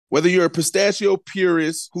Whether you're a pistachio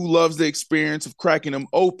purist who loves the experience of cracking them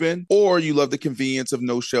open, or you love the convenience of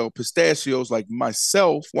no-shell pistachios like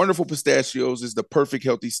myself, Wonderful Pistachios is the perfect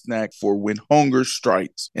healthy snack for when hunger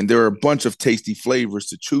strikes. And there are a bunch of tasty flavors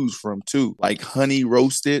to choose from too, like honey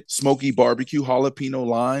roasted, smoky barbecue, jalapeno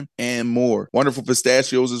lime, and more. Wonderful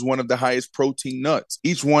Pistachios is one of the highest protein nuts.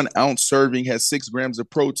 Each 1 ounce serving has 6 grams of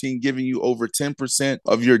protein, giving you over 10%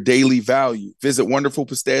 of your daily value. Visit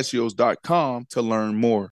wonderfulpistachios.com to learn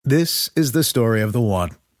more. This is the story of the one.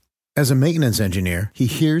 As a maintenance engineer, he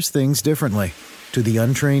hears things differently. To the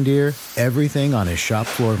untrained ear, everything on his shop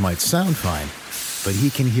floor might sound fine, but he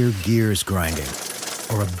can hear gears grinding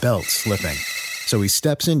or a belt slipping. So he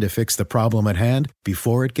steps in to fix the problem at hand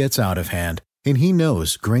before it gets out of hand. And he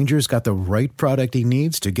knows Grainger's got the right product he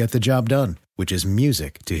needs to get the job done, which is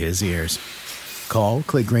music to his ears. Call,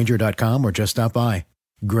 click Grainger.com, or just stop by.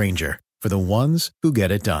 Grainger, for the ones who get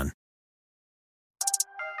it done.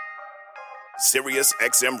 Sirius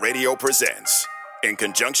XM Radio presents, in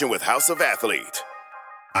conjunction with House of Athlete,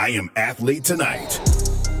 I Am Athlete Tonight.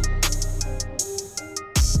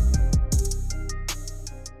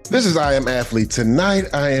 This is I Am Athlete Tonight.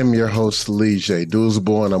 I am your host, Lee J.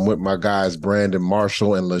 Doosable, and I'm with my guys, Brandon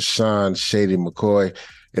Marshall and LaShawn Shady McCoy.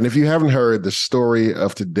 And if you haven't heard the story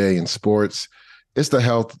of today in sports, it's the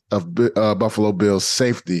health of Buffalo Bills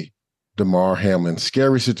safety, Damar Hamlin.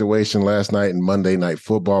 Scary situation last night in Monday Night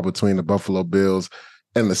Football between the Buffalo Bills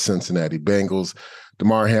and the Cincinnati Bengals.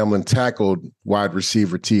 Damar Hamlin tackled wide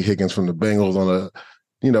receiver T. Higgins from the Bengals on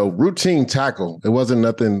a, routine tackle. It wasn't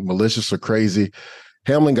nothing malicious or crazy.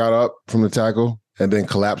 Hamlin got up from the tackle and then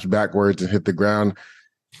collapsed backwards and hit the ground.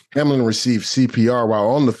 Hamlin received CPR while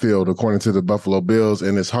on the field, according to the Buffalo Bills,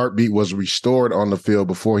 and his heartbeat was restored on the field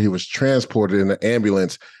before he was transported in an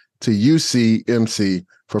ambulance to UCMC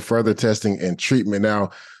for further testing and treatment. Now,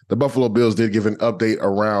 the Buffalo Bills did give an update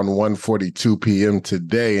around 1:42 p.m.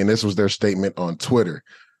 today, and this was their statement on Twitter.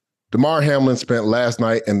 Damar Hamlin spent last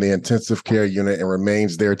night in the intensive care unit and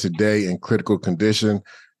remains there today in critical condition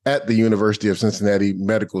at the University of Cincinnati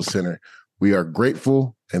Medical Center. We are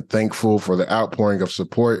grateful and thankful for the outpouring of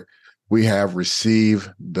support we have received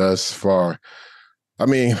thus far. I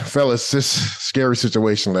mean, fellas, this scary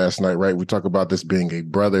situation last night, right? We talk about this being a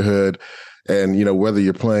brotherhood, and whether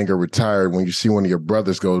you're playing or retired, when you see one of your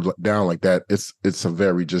brothers go down like that, it's a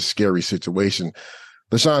very just scary situation.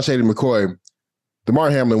 LaShawn Shady McCoy, Damar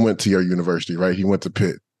Hamlin went to your university, right? He went to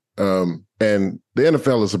Pitt. And the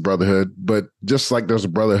NFL is a brotherhood, but just like there's a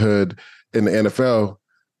brotherhood in the NFL,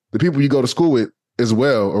 the people you go to school with as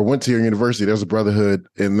well, or went to your university, there's a brotherhood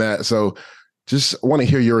in that. So just want to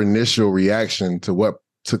hear your initial reaction to what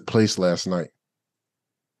took place last night.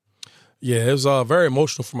 Yeah, it was very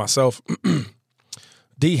emotional for myself.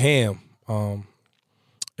 D Ham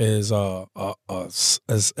is as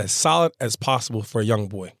solid as possible for a young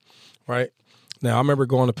boy, right? Now, I remember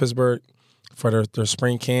going to Pittsburgh for their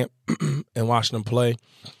spring camp and watching them play.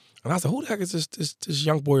 And I was like, who the heck is this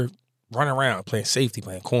young boy running around, playing safety,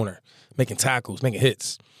 playing corner, making tackles, making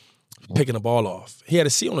hits, picking the ball off? He had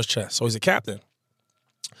a C on his chest, so he's a captain.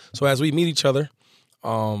 So as we meet each other,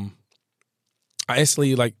 I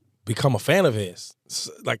instantly become a fan of his.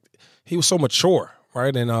 He was so mature,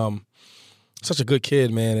 right? And such a good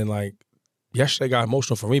kid, man. And yesterday got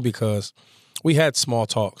emotional for me because we had small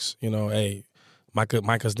talks. Hey,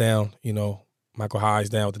 Micah's down. Michael Hyde's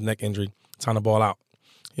down with the neck injury. Time to ball out.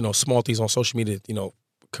 Small things on social media.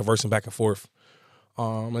 Conversing back and forth.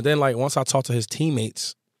 And then once I talked to his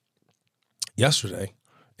teammates yesterday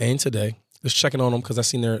and today, just checking on them because I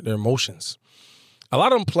seen their emotions. A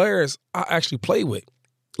lot of them players I actually played with.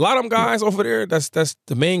 A lot of them guys over there, that's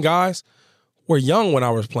the main guys, were young when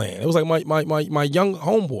I was playing. It was like my young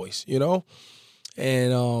homeboys,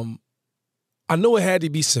 And I knew it had to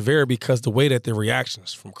be severe because the way that their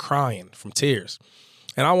reactions, from crying, from tears.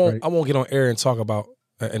 And I won't get on air and talk about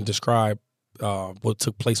and describe what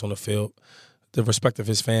took place on the field, the respect of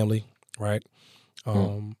his family, right?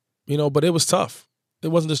 But it was tough. It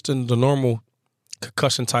wasn't just the normal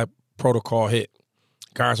concussion type protocol hit.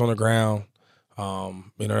 Guys on the ground,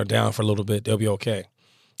 they're down for a little bit, they'll be okay.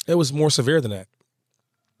 It was more severe than that.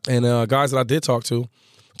 And guys that I did talk to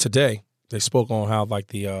today, they spoke on how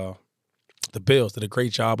the Bills did a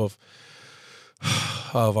great job of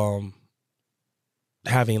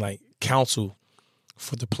having counsel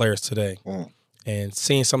for the players today. And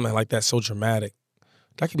seeing something like that so dramatic,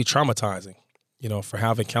 that can be traumatizing, for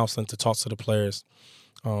having counseling to talk to the players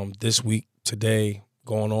this week, today,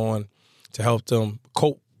 going on to help them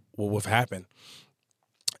cope with what happened.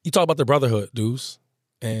 You talk about the brotherhood, dudes,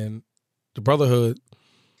 and the brotherhood,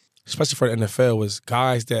 especially for the NFL, is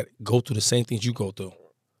guys that go through the same things you go through,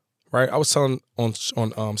 right? I was telling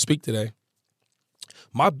on Speak today,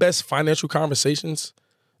 my best financial conversations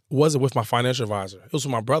wasn't with my financial advisor. It was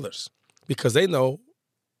with my brothers because they know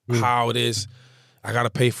how it is. I got to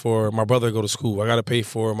pay for my brother to go to school. I got to pay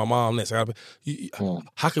for my mom this.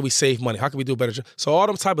 How can we save money? How can we do a better job? So all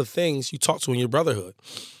them type of things you talk to in your brotherhood.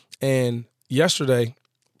 And yesterday,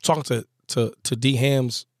 talking to D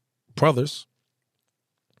Ham's brothers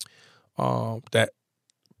that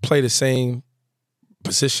play the same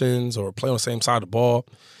positions or play on the same side of the ball,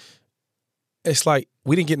 it's like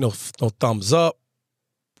we didn't get no thumbs up.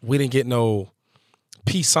 We didn't get no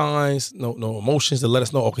peace signs, no emotions to let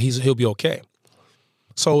us know, okay, he'll be okay.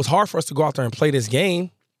 So it's hard for us to go out there and play this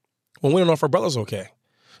game when we don't know if our brother's okay.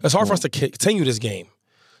 It's hard for us to continue this game.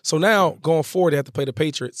 So now, going forward, they have to play the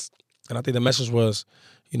Patriots. And I think the message was,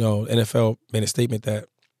 NFL made a statement that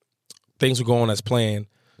things are going as planned.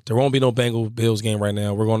 There won't be no Bengals-Bills game right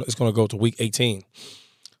now. It's going to go to Week 18.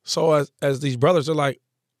 So as these brothers, they're like,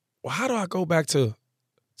 well, how do I go back to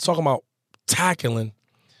talking about tackling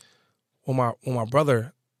when my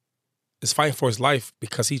brother is fighting for his life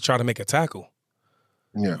because he tried to make a tackle?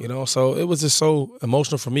 Yeah. So it was just so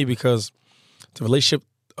emotional for me because the relationship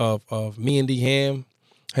of me and D Ham,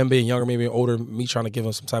 him being younger, maybe older, me trying to give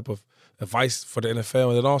him some type of advice for the NFL,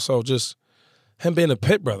 and then also just him being a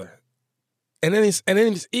pit brother. And then he's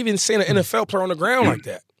even seeing an NFL player on the ground like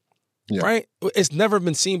that. Yeah. Right? It's never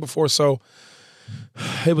been seen before. So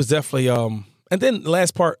it was definitely and then the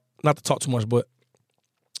last part, not to talk too much, but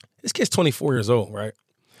this kid's 24 years old, right?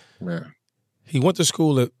 Yeah. He went to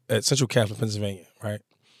school at Central Catholic, Pennsylvania, right?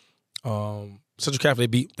 Central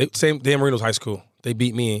Catholic, same Dan Marino's high school. They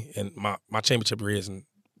beat me in my championship years and,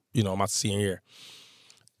 my senior year.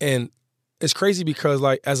 And it's crazy because,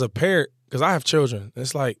 like, as a parent, because I have children,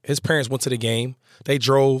 it's like his parents went to the game. They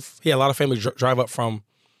drove. He had a lot of family drive up from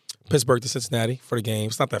Pittsburgh to Cincinnati for the game.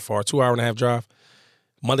 It's not that far, 2.5-hour drive.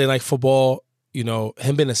 Monday Night Football,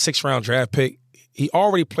 him being a 6th-round draft pick, he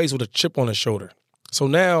already plays with a chip on his shoulder. So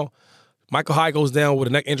now Michael Hyde goes down with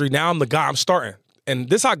a neck injury. Now I'm the guy I'm starting. And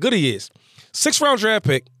this is how good he is. 6th-round draft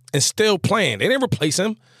pick and still playing. They didn't replace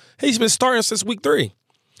him. He's been starting since week 3.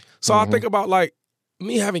 So I think about, like,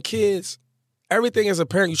 me having kids, everything as a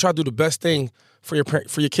parent, you try to do the best thing for your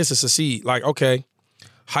kids to succeed. Like, okay,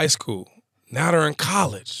 high school. Now they're in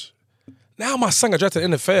college. Now my son got drafted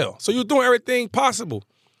in the NFL. So you're doing everything possible.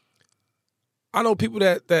 I know people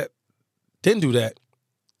that didn't do that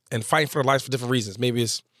and fighting for their lives for different reasons. Maybe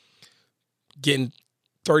it's getting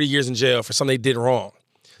 30 years in jail for something they did wrong.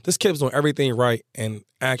 This kid was doing everything right and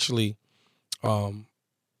actually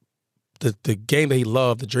the game that he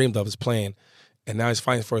loved, the dreamed of, is playing, and now he's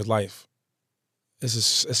fighting for his life.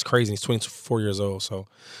 It's crazy. He's 24 years old. So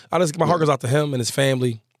my heart goes out to him and his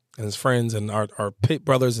family and his friends and our pit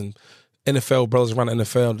brothers and NFL brothers around the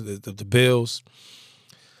NFL, the Bills.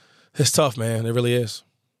 It's tough, man. It really is.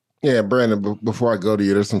 Yeah, Brandon, before I go to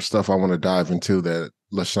you, there's some stuff I want to dive into that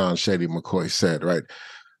LaShawn Shady McCoy said, right?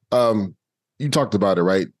 You talked about it,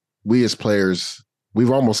 right? We as players,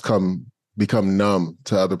 we've almost become numb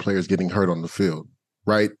to other players getting hurt on the field,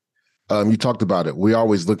 right? You talked about it. We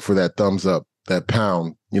always look for that thumbs up, that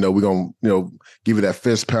pound. We're going to, give you that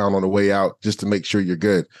fist pound on the way out just to make sure you're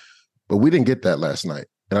good. But we didn't get that last night.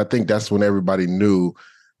 And I think that's when everybody knew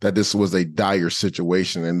that this was a dire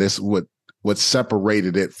situation. And this what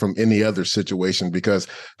separated it from any other situation, because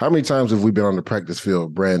how many times have we been on the practice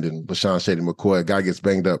field, Brandon, LaShawn Shady McCoy, a guy gets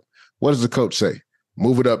banged up. What does the coach say?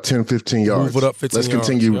 Move it up 10, 15 yards. Move it up 15 Let's yards.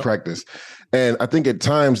 continue to practice. And I think at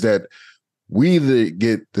times that we either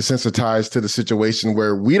get desensitized to the situation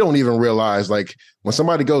where we don't even realize, like, when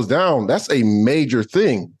somebody goes down, that's a major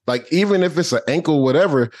thing. Like, even if it's an ankle,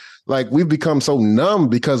 whatever, like, we've become so numb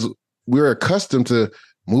because we're accustomed to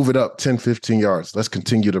move it up 10, 15 yards. Let's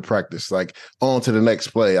continue to practice, like, on to the next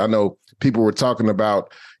play. I know people were talking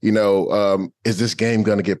about, is this game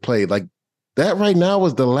going to get played? Like, that right now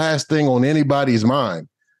is the last thing on anybody's mind,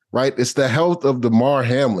 right? It's the health of Damar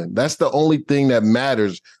Hamlin. That's the only thing that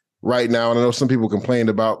matters right now. And I know some people complained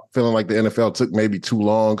about feeling like the NFL took maybe too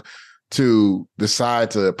long to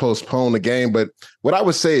decide to postpone the game. But what I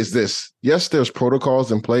would say is this: yes, there's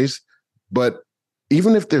protocols in place, but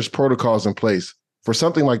even if there's protocols in place for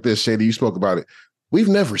something like this, Shady, you spoke about it, we've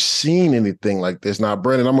never seen anything like this. Now,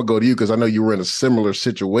 Brandon, I'm going to go to you because I know you were in a similar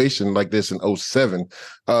situation like this in 2007.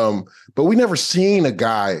 But we never seen a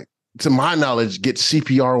guy, to my knowledge, get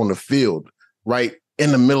CPR on the field, right,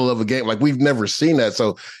 in the middle of a game. Like, we've never seen that.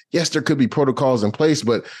 So, yes, there could be protocols in place,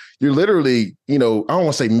 but you're literally, I don't want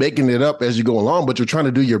to say making it up as you go along, but you're trying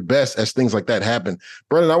to do your best as things like that happen.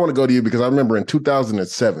 Brandon, I want to go to you because I remember in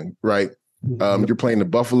 2007, right, you're playing the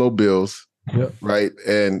Buffalo Bills. Yep. right?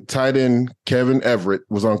 And tight end Kevin Everett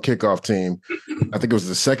was on kickoff team. I think it was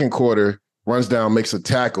the second quarter, runs down, makes a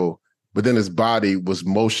tackle, but then his body was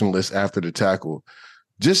motionless after the tackle.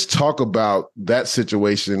 Just talk about that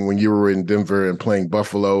situation when you were in Denver and playing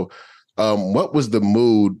Buffalo. What was the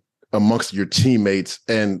mood amongst your teammates,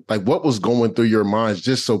 and like what was going through your minds,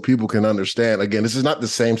 just so people can understand? Again, this is not the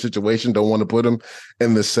same situation. Don't want to put them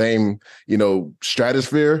in the same,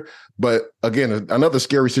 stratosphere. But again, another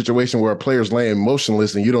scary situation where a player's laying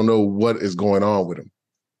motionless and you don't know what is going on with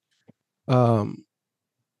him.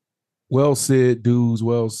 Well said, dudes.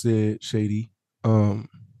 Well said, Shady.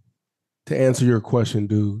 To answer your question,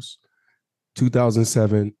 dudes,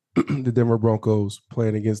 2007, the Denver Broncos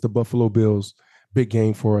playing against the Buffalo Bills. Big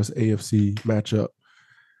game for us, AFC matchup.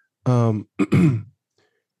 During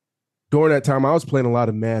that time, I was playing a lot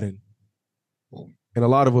of Madden. And a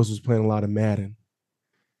lot of us was playing a lot of Madden.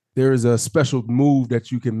 There is a special move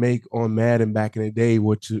that you can make on Madden back in the day,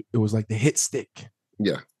 which it was like the hit stick.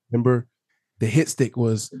 Yeah. Remember? The hit stick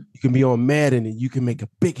was, you can be on Madden and you can make a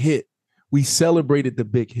big hit. We celebrated the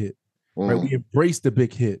big hit. Right? We embraced the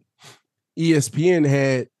big hit. ESPN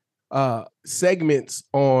had segments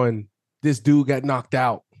on this dude got knocked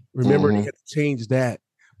out. Remember, they had to change that.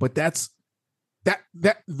 But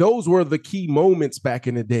those were the key moments back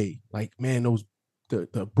in the day. Like, man,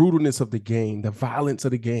 the brutalness of the game, the violence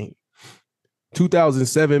of the game.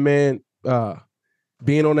 2007, man,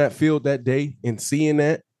 being on that field that day and seeing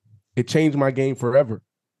that, it changed my game forever.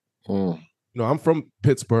 I'm from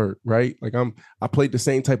Pittsburgh, right? Like I played the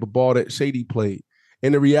same type of ball that Shady played.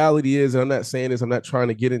 And the reality is, and I'm not saying this, I'm not trying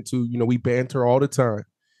to get into, we banter all the time.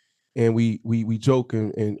 And we joke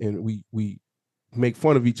and we make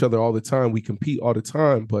fun of each other all the time. We compete all the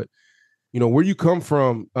time. But, where you come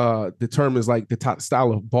from determines like the top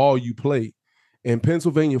style of ball you play. And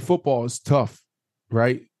Pennsylvania football is tough,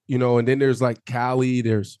 right? And then there's like Cali,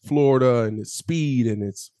 there's Florida, and it's speed and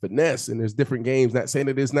it's finesse, and there's different games. Not saying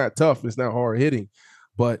that it's not tough, it's not hard hitting.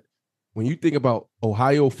 But when you think about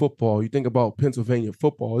Ohio football, you think about Pennsylvania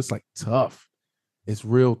football, it's like tough. It's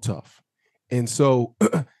real tough. And so,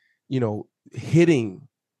 hitting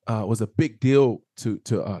was a big deal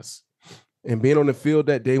to us. And being on the field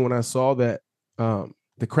that day when I saw that,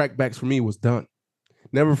 the crackbacks for me was done.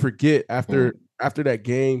 Never forget after that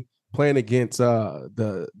game, playing against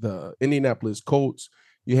the Indianapolis Colts,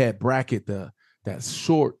 you had Brackett, that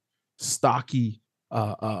short, stocky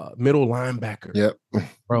middle linebacker. Yep.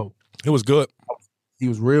 Bro. It was good. He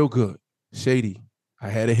was real good. Shady. I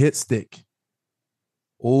had a hit stick.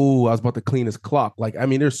 Oh, I was about to clean his clock. Like, I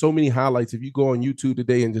mean, there's so many highlights. If you go on YouTube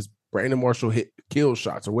today and just Brandon Marshall hit kill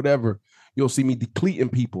shots or whatever, you'll see me depleting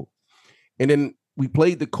people. And then we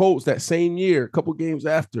played the Colts that same year, a couple games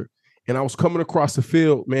after, and I was coming across the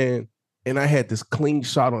field, man, and I had this clean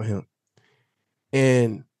shot on him.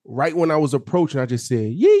 And right when I was approaching, I just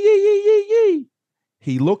said, yee.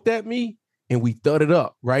 He looked at me and we thudded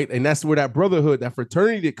up, right? And that's where that brotherhood, that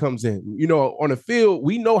fraternity that comes in. On the field,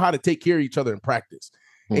 we know how to take care of each other in practice.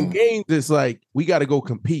 In games, it's like, we got to go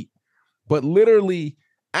compete. But literally,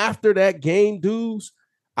 after that game, dudes,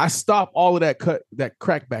 I stopped all of that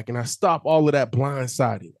crackback, and I stopped all of that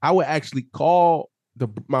blindsiding. I would actually call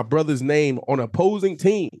my brother's name on opposing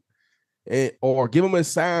team or give them a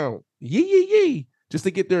sound, yee, just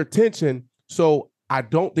to get their attention. So I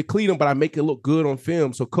don't deplete them, but I make it look good on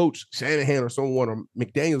film. So Coach Shanahan or someone or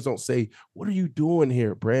McDaniels don't say, "What are you doing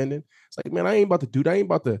here, Brandon?" It's like, man, I ain't about to do that. I ain't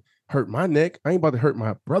about to hurt my neck. I ain't about to hurt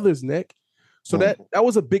my brother's neck. So that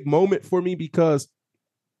was a big moment for me because,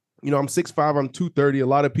 I'm 6'5", I'm 230. A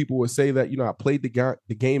lot of people would say that, I played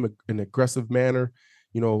the game in an aggressive manner,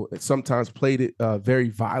 sometimes played it very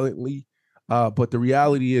violently. But the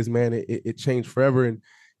reality is, man, it changed forever. And,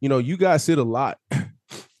 you guys said a lot.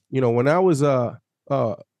 When I was,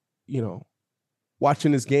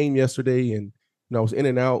 watching this game yesterday and I was in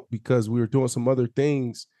and out because we were doing some other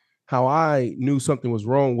things, how I knew something was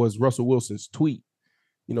wrong was Russell Wilson's tweet.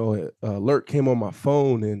 Alert came on my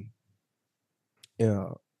phone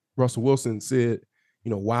and Russell Wilson said,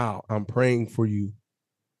 wow, I'm praying for you,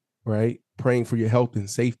 right? Praying for your health and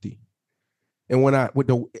safety. And when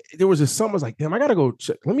there was just someone was like, damn, I gotta go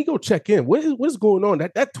check. Let me go check in. What is going on?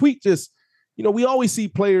 That tweet just, we always see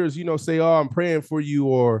players, say, oh, I'm praying for you,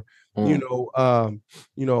 or a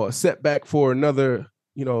setback for another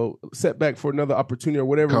opportunity or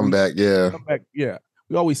whatever. Comeback, yeah. Yeah.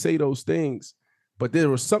 We always say those things, but there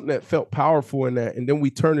was something that felt powerful in that. And then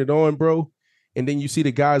we turn it on, bro. And then you see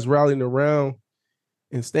the guys rallying around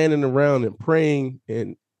and standing around and praying,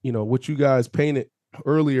 and what you guys painted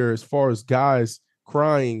earlier as far as guys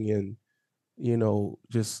crying and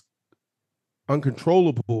just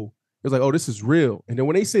uncontrollable. was like, oh, this is real. And then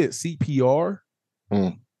when they said CPR,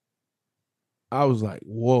 I was like,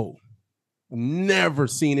 whoa, never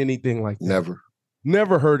seen anything like that.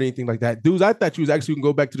 Never heard anything like that. Dudes, I thought you was actually going to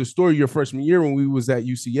go back to the story your freshman year when we was at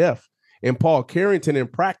UCF. And Paul Carrington in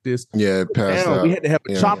practice, passed out. We had to have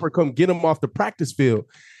a chopper come get him off the practice field.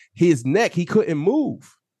 His neck, he couldn't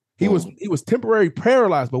move. He was temporarily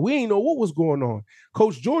paralyzed, but we ain't know what was going on.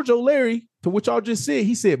 Coach George O'Leary, to which y'all just said,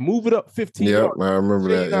 he said, move it up 15 yards. I remember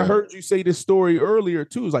that. I heard you say this story earlier,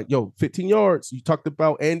 too. It's like, yo, 15 yards. You talked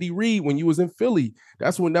about Andy Reid when you was in Philly.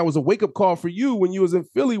 That's when that was a wake-up call for you when you was in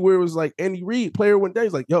Philly, where it was like Andy Reid, player went down.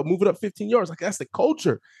 He's like, yo, move it up 15 yards. Like, that's the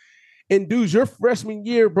culture. And dudes, your freshman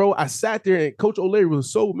year, bro, I sat there and Coach O'Leary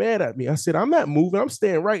was so mad at me. I said, I'm not moving. I'm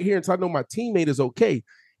staying right here until I know my teammate is okay.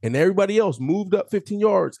 And everybody else moved up 15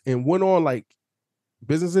 yards and went on like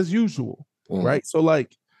business as usual, right? So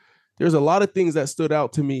like there's a lot of things that stood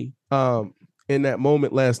out to me in that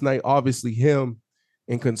moment last night. Obviously him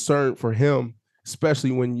and concern for him,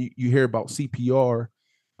 especially when you hear about CPR.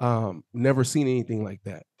 Never seen anything like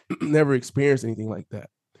that. Never experienced anything like that.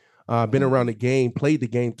 Been around the game, played the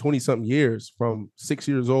game 20-something years, from 6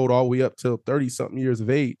 years old all the way up till 30-something years of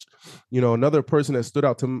age. You know, another person that stood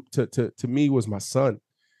out to me was my son.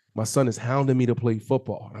 My son is hounding me to play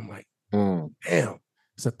football. And I'm like, damn,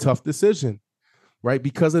 it's a tough decision, right?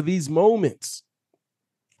 Because of these moments,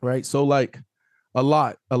 right? So like a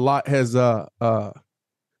lot has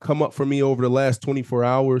come up for me over the last 24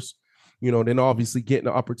 hours. You know, then obviously getting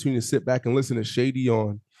the opportunity to sit back and listen to Shady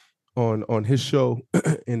on his show,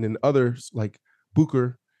 and then others like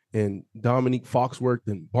Booker and Dominique Foxworth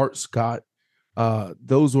and Bart Scott.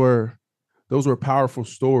 Those were powerful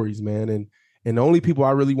stories, man. And the only people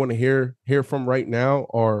I really want to hear from right now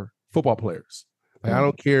are football players. Like, I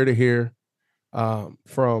don't care to hear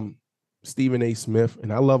from Stephen A. Smith,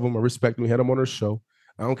 and I love him. I respect him. We had him on our show.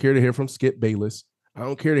 I don't care to hear from Skip Bayless. I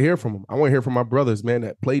don't care to hear from him. I want to hear from my brothers, man,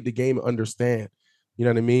 that played the game and understand. You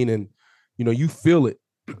know what I mean? And, you know, you feel it.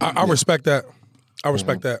 I respect that. I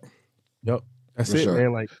respect that. Yep. That's For it, sure.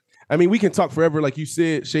 man. Like, I mean, we can talk forever, like you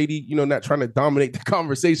said, Shady, you know, not trying to dominate the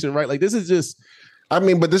conversation, right? Like, this is just... I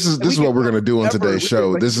mean, but this is what we're going to do on today's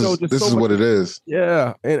show. Like, this is what it is.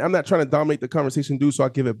 Yeah. And I'm not trying to dominate the conversation, dude, so I'll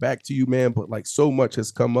give it back to you, man. But like, so much has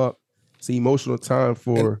come up. It's an emotional time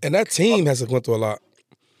for... And that team has gone through a lot.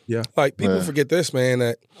 Yeah. Like, people forget this,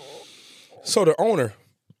 man, so the owner,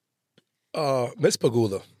 Miss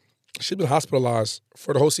Pagula, she's been hospitalized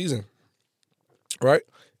for the whole season, right?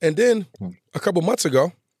 And then a couple months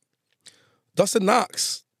ago, Dustin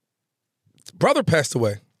Knox, brother passed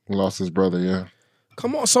away. Lost his brother, yeah.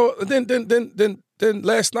 Come on. So then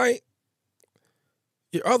last night,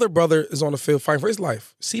 your other brother is on the field fighting for his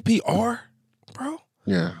life. CPR, bro?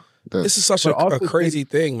 Yeah. This is such a crazy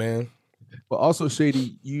thing, man. But also,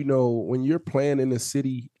 Shady, you know, when you're playing in a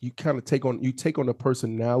city, you kind of take on the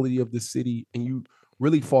personality of the city, and you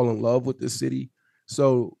really fall in love with the city.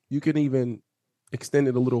 So you can even extend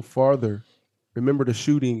it a little farther. Remember the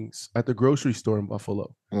shootings at the grocery store in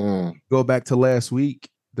Buffalo. Go back to last week,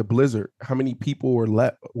 the blizzard. How many people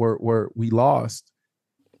were we lost?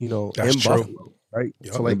 You know, that's in true. Buffalo, right?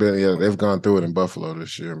 Yep. So like, they've gone through it in Buffalo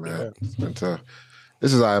this year, man. Yeah. It's been tough.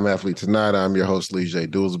 This is I Am Athlete Tonight. I'm your host, Lee J.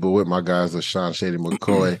 Doolsable, with my guys, LaShawn Shady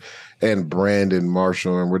McCoy and Brandon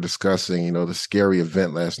Marshall. And we're discussing, you know, the scary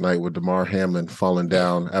event last night with Damar Hamlin falling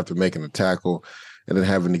down after making a tackle and then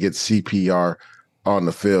having to get CPR on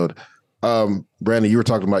the field. Brandon, you were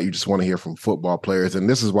talking about you just want to hear from football players. And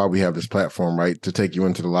this is why we have this platform, right? To take you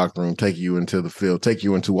into the locker room, take you into the field, take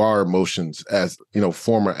you into our emotions as, you know,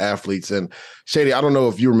 former athletes. And Shady, I don't know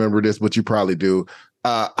if you remember this, but you probably do.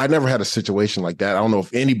 I never had a situation like that. I don't know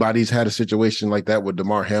if anybody's had a situation like that with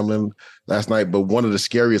Damar Hamlin last night, but one of the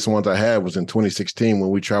scariest ones I had was in 2016 when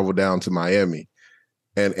we traveled down to Miami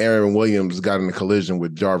and Aaron Williams got in a collision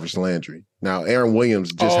with Jarvis Landry. Now, Aaron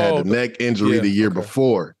Williams just had the neck injury the year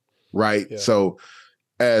before, right? Yeah. So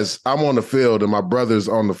as I'm on the field and my brother's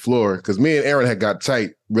on the floor, because me and Aaron had got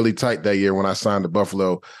really tight that year when I signed to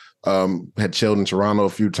Buffalo, had chilled in Toronto a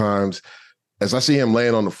few times. As I see him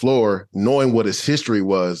laying on the floor, knowing what his history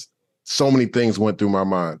was, so many things went through my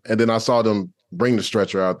mind. And then I saw them bring the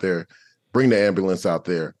stretcher out there, bring the ambulance out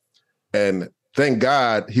there. And thank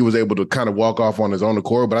God he was able to kind of walk off on his own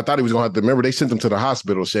accord. But I thought he was going to have to remember they sent him to the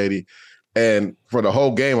hospital, Shady. And for the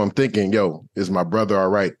whole game, I'm thinking, yo, is my brother all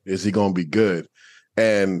right? Is he going to be good?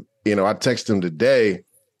 And, you know, I texted him today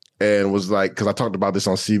and was like, because I talked about this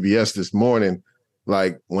on CBS this morning,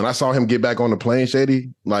 like when I saw him get back on the plane,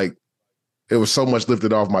 Shady, like, it was so much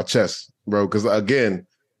lifted off my chest, bro. Because again,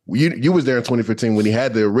 you was there in 2015 when he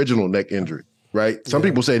had the original neck injury, right? Some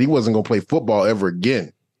people said he wasn't going to play football ever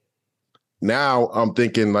again. now I'm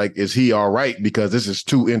thinking, like, is he all right? Because this is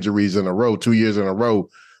 2 injuries in a row, 2 years in a row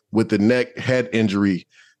with the neck head injury.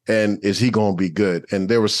 And is he going to be good? And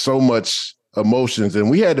there was so much emotions. And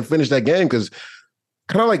we had to finish that game because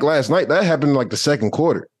kind of like last night, that happened in like the second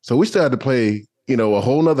quarter. So we still had to play, a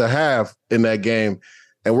whole nother half in that game.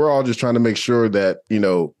 And we're all just trying to make sure that,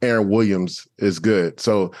 Aaron Williams is good.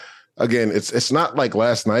 So again, it's not like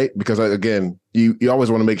last night because, again, you always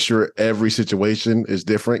want to make sure every situation is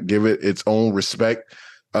different, give it its own respect.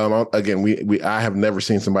 Again, I have never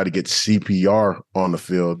seen somebody get CPR on the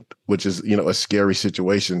field, which is, a scary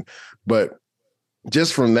situation. But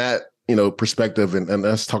just from that, perspective and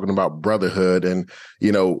us talking about brotherhood and,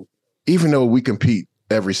 even though we compete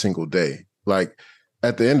every single day, like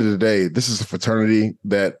at the end of the day, this is a fraternity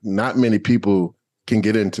that not many people can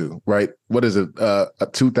get into, right? What is it?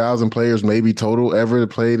 2,000 players maybe total ever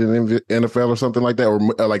played in NFL or something like that, or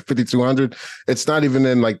like 5,200. It's not even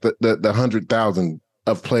in like the 100,000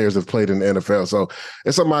 of players have played in the NFL. So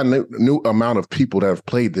it's a new amount of people that have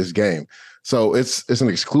played this game. So it's an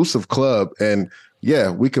exclusive club. And yeah,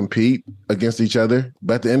 we compete against each other.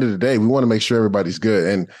 But at the end of the day, we want to make sure everybody's good.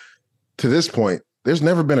 And to this point, there's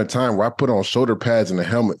never been a time where I put on shoulder pads and a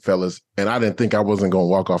helmet, fellas, and I didn't think I wasn't going to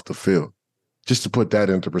walk off the field. Just to put that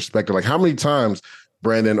into perspective. Like how many times,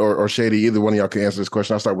 Brandon or Shady, either one of y'all can answer this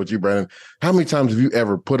question. I'll start with you, Brandon. How many times have you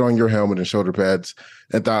ever put on your helmet and shoulder pads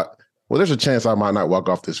and thought, well, there's a chance I might not walk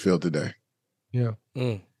off this field today? Yeah.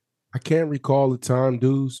 I can't recall the time,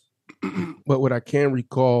 dudes, but what I can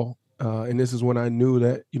recall, and this is when I knew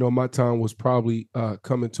that, my time was probably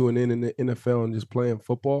coming to an end in the NFL and just playing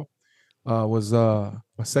football, was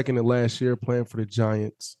my second to last year playing for the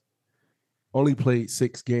Giants. Only played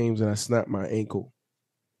 6 games and I snapped my ankle.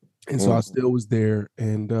 And so I still was there.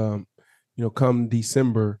 And, come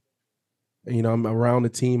December, I'm around the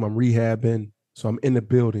team, I'm rehabbing. So I'm in the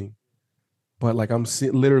building. But like I'm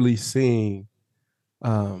literally seeing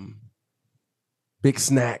big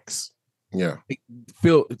snacks. Yeah.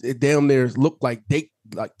 It damn there looked like they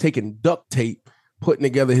like taking duct tape, putting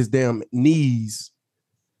together his damn knees,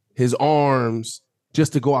 his arms,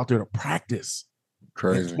 just to go out there to practice.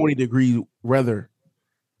 Crazy. 20-degree weather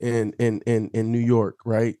in New York,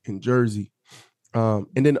 right? In Jersey. And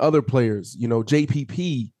then other players,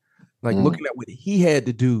 JPP, like looking at what he had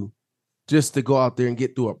to do just to go out there and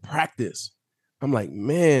get through a practice. I'm like,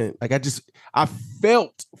 man, like I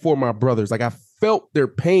felt for my brothers. Like I felt their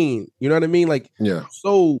pain. You know what I mean? Like, yeah,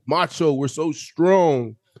 so macho, we're so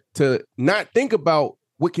strong to not think about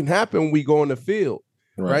what can happen when we go on the field.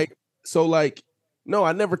 Right? So like, no,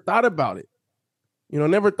 I never thought about it.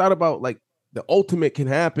 Never thought about like the ultimate can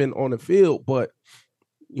happen on the field. But,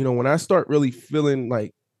 when I start really feeling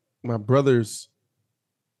like my brother's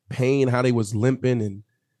pain, how they was limping and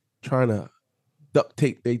trying to duct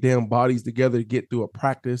tape their damn bodies together to get through a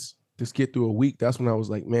practice, just get through a week, that's when I was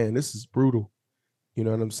like, man, this is brutal. You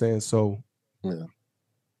know what I'm saying? So, yeah.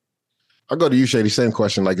 I'll go to you, Shady. Same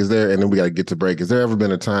question. Like, and then we got to get to break. Has there ever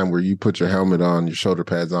been a time where you put your helmet on, your shoulder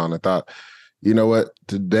pads on, and thought, you know what,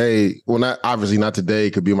 today, well, not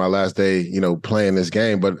today, could be my last day, playing this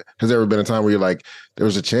game, but has there ever been a time where you're like, there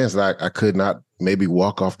was a chance that I could not maybe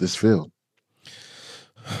walk off this field?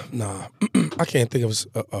 Nah, I can't think of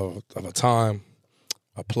a time,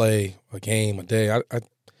 a play, a game, a day.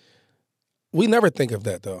 We never think of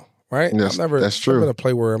that though, right? Yes, that's true. I've been a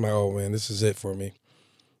play where I'm like, oh man, this is it for me.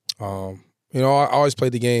 I always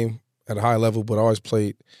played the game at a high level, but I always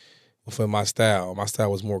played within my style. My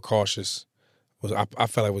style was more cautious. I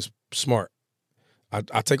felt like it was smart.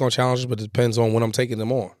 I take on challenges, but it depends on when I'm taking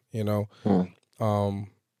them on,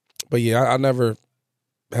 But yeah, I never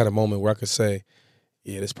had a moment where I could say,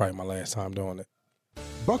 yeah, this is probably my last time doing it.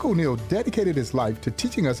 Buck O'Neil dedicated his life to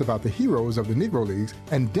teaching us about the heroes of the Negro Leagues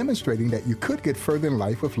and demonstrating that you could get further in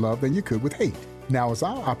life with love than you could with hate. Now is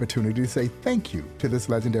our opportunity to say thank you to this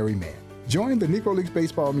legendary man. Join the Negro Leagues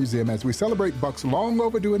Baseball Museum as we celebrate Buck's long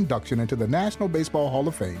overdue induction into the National Baseball Hall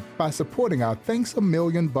of Fame by supporting our Thanks a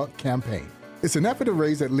Million Buck campaign. It's an effort to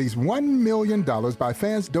raise at least $1 million by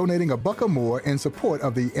fans donating $1 or more in support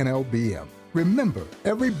of the NLBM. Remember,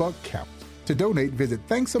 every buck counts. To donate, visit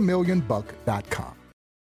ThanksAMillionBuck.com.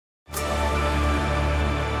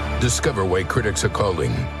 Discover why critics are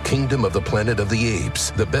calling Kingdom of the Planet of the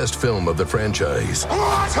Apes the best film of the franchise.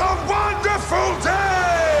 What a wonderful day!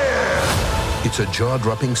 It's a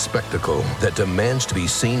jaw-dropping spectacle that demands to be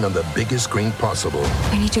seen on the biggest screen possible.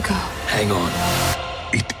 We need to go. Hang on.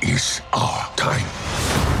 It is our time.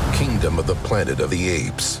 Kingdom of the Planet of the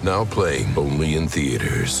Apes. Now playing only in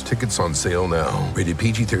theaters. Tickets on sale now. Rated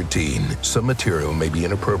PG-13. Some material may be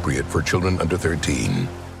inappropriate for children under 13.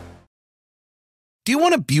 Do you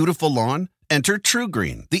want a beautiful lawn? Enter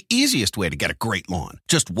TruGreen, the easiest way to get a great lawn.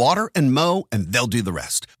 Just water and mow, and they'll do the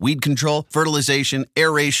rest. Weed control, fertilization,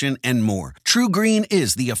 aeration, and more. TruGreen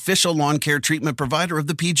is the official lawn care treatment provider of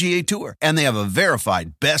the PGA Tour, and they have a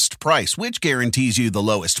verified best price, which guarantees you the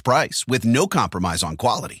lowest price with no compromise on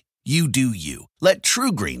quality. You do you. Let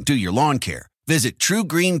TruGreen do your lawn care. Visit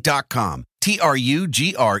TruGreen.com,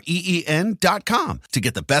 TruGreen.com, to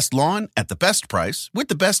get the best lawn at the best price with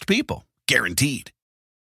the best people. Guaranteed.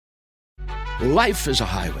 Life is a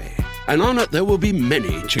highway, and on it there will be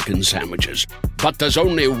many chicken sandwiches. But there's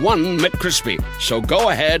only one McCrispy. So go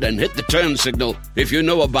ahead and hit the turn signal if you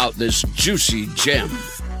know about this juicy gem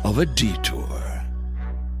of a detour.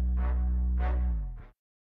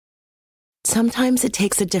 Sometimes it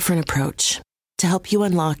takes a different approach to help you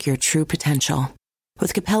unlock your true potential.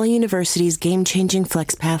 With Capella University's game-changing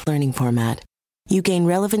FlexPath learning format, you gain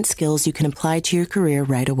relevant skills you can apply to your career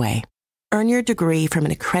right away. Earn your degree from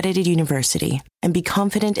an accredited university and be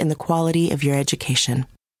confident in the quality of your education.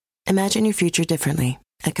 Imagine your future differently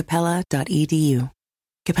at capella.edu.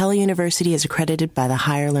 Capella University is accredited by the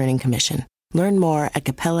Higher Learning Commission. Learn more at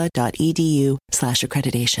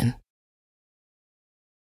capella.edu/accreditation.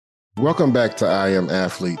 Welcome back to I Am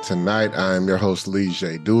Athlete. Tonight, I am your host,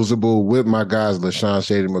 Lee-Jay Douzable, with my guys, LaShawn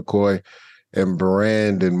Shady McCoy and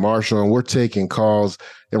Brandon Marshall, and we're taking calls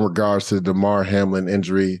in regards to the Damar Hamlin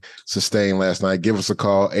injury sustained last night. Give us a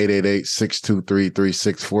call,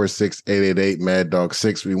 888-623-3646,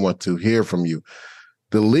 888-MAD-DOG6. We want to hear from you.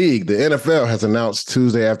 The league, the NFL, has announced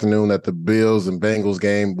Tuesday afternoon that the Bills and Bengals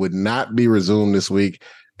game would not be resumed this week,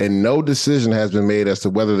 and no decision has been made as to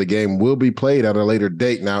whether the game will be played at a later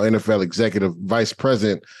date. Now, NFL Executive Vice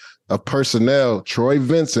President of Personnel, Troy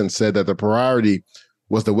Vincent, said that the priority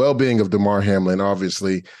was the well-being of Damar Hamlin,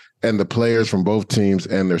 obviously, and the players from both teams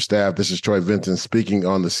and their staff. This is Troy Vincent speaking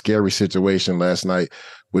on the scary situation last night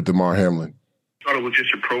with Damar Hamlin. I thought it was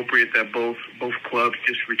just appropriate that both clubs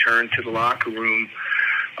just returned to the locker room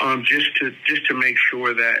just to make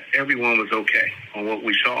sure that everyone was okay on what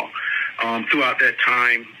we saw. Throughout that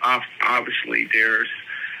time, obviously,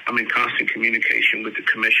 I'm in constant communication with the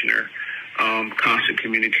commissioner, constant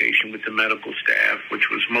communication with the medical staff, which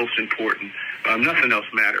was most important. Nothing else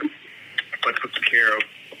mattered but took care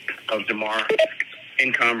of Damar.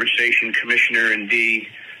 In conversation, Commissioner and D,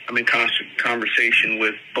 I'm in constant conversation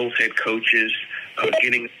with both head coaches,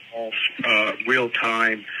 getting calls real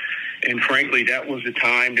time. And frankly, that was the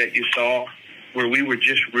time that you saw where we were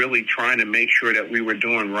just really trying to make sure that we were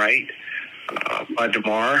doing right by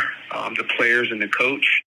Damar, the players and the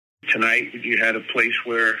coach. Tonight, you had a place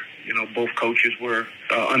where, both coaches were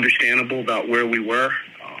understandable about where we were.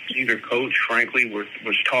 Either coach, frankly, was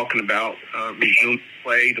talking about resuming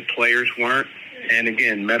play. The players weren't. And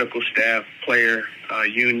again, medical staff, player,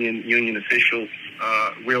 union officials,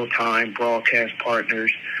 real-time broadcast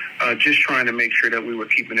partners, just trying to make sure that we were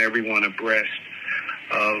keeping everyone abreast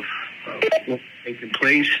of what was taking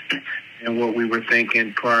place and what we were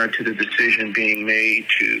thinking prior to the decision being made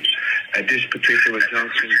to, at this particular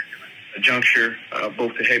juncture,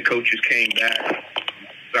 both the head coaches came back,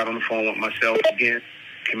 got on the phone with myself again,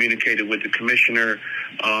 communicated with the commissioner,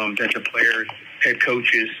 that the players, head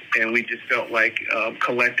coaches, and we just felt like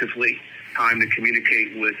collectively time to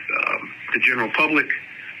communicate with the general public,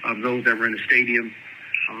 those that were in the stadium,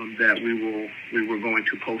 that we were going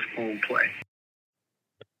to postpone play.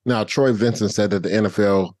 Now, Troy Vincent said that the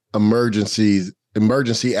NFL emergency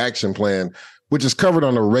action plan, which is covered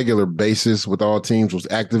on a regular basis with all teams, was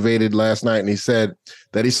activated last night. And he said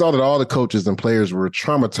that he saw that all the coaches and players were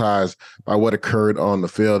traumatized by what occurred on the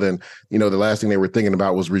field. And, the last thing they were thinking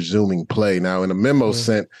about was resuming play. Now, in a memo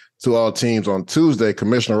sent to all teams on Tuesday,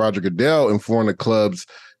 Commissioner Roger Goodell informed the clubs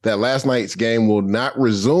that last night's game will not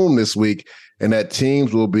resume this week and that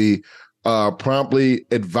teams will be promptly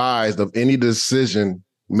advised of any decision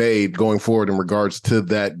made going forward in regards to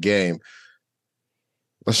that game.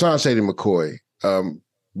 LaShawn Shady McCoy,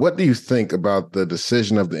 what do you think about the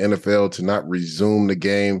decision of the NFL to not resume the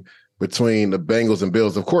game between the Bengals and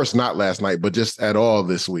Bills? Of course, not last night, but just at all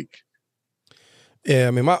this week. Yeah,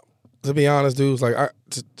 I mean, to be honest, dudes, like I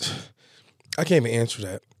can't even answer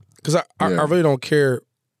that because I really don't care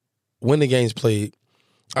when the game's played.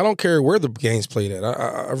 I don't care where the game's played at.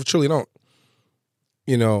 I truly don't.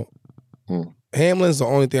 Hamlin's the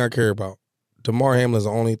only thing I care about. Damar Hamlin's the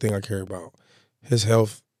only thing I care about. His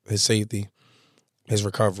health, his safety, his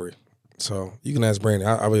recovery. So you can ask Brandon.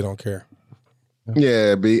 I really don't care.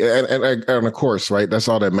 Yeah, and of course, right? That's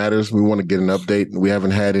all that matters. We want to get an update. We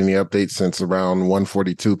haven't had any updates since around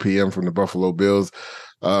 1:42 p.m. from the Buffalo Bills.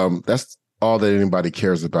 That's all that anybody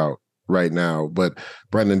cares about right now. But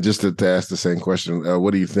Brendan, just to ask the same question,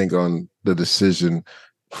 what do you think on the decision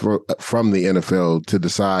from the NFL to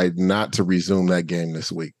decide not to resume that game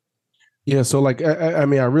this week? Yeah, so like I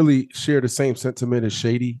mean, I really share the same sentiment as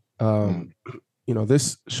Shady.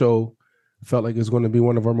 This show felt like it's going to be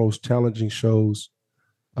one of our most challenging shows,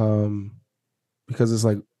 because it's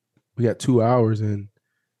like we got 2 hours and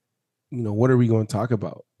what are we going to talk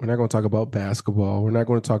about? We're not going to talk about basketball. We're not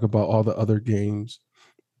going to talk about all the other games.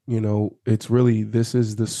 It's really this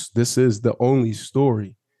is the only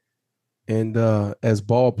story. And as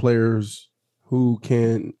ball players who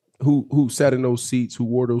sat in those seats, who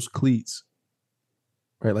wore those cleats,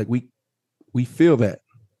 right? Like we feel that.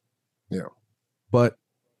 Yeah. But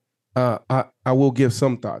I will give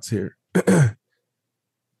some thoughts here.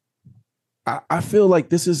 I feel like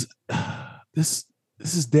this is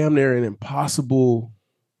damn near an impossible.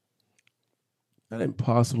 Not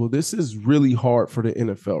impossible. This is really hard for the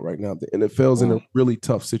NFL right now. The NFL's in a really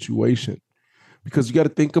tough situation because you got to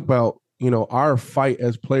think about, our fight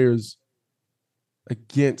as players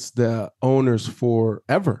against the owners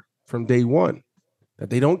forever from day one,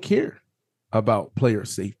 that they don't care about player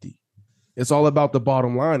safety. It's all about the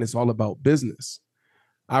bottom line. It's all about business.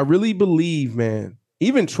 I really believe, man,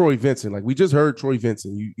 even Troy Vincent, like we just heard Troy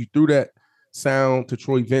Vincent, you threw that sound to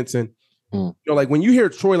Troy Vincent. Like when you hear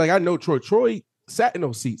Troy, like I know Troy sat in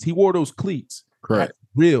those seats. He wore those cleats. Correct. That's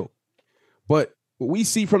real. But what we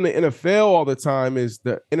see from the NFL all the time is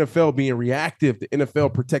the NFL being reactive, the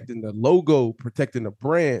NFL protecting the logo, protecting the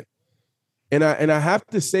brand. And I have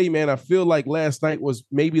to say, man, I feel like last night was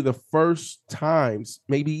maybe the first times,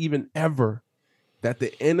 maybe even ever, that the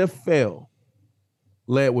NFL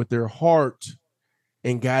led with their heart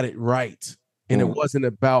and got it right. And it wasn't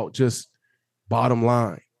about just bottom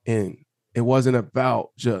line. And it wasn't about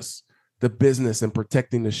just the business and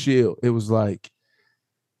protecting the shield. It was like,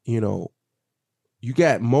 you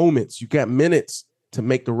got moments, you got minutes to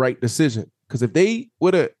make the right decision. Because if they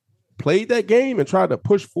would have played that game and tried to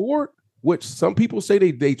push forward, which some people say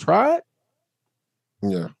they tried.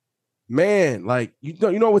 Yeah. Man, like you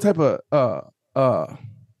know what type of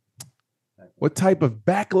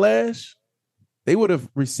backlash they would have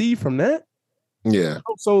received from that? Yeah.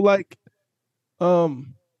 So like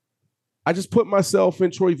I just put myself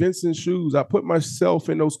in Troy Vincent's shoes. I put myself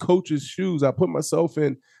in those coaches' shoes. I put myself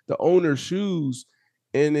in the owner's shoes.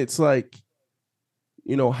 And it's like,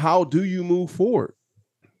 how do you move forward?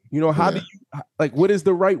 How do you, like, what is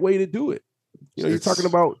the right way to do it? You're talking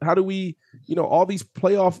about how do we, all these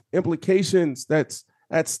playoff implications that's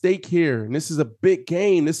at stake here. And this is a big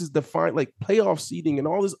game. This is defined like playoff seeding and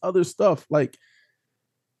all this other stuff. Like,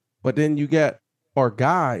 but then you got our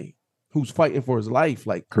guy who's fighting for his life.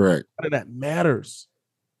 Like, correct. None of that matters.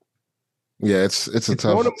 Yeah, it's a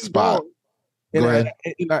tough spot. And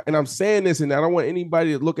I'm saying this, and I don't want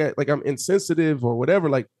anybody to look at like I'm insensitive or whatever.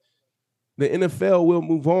 Like, the NFL will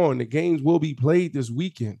move on. The games will be played this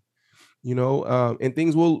weekend, and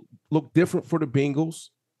things will look different for the Bengals,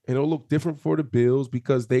 and it'll look different for the Bills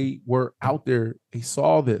because they were out there. They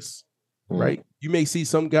saw this, right? You may see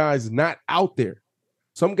some guys not out there.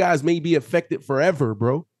 Some guys may be affected forever,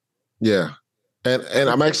 bro. Yeah. And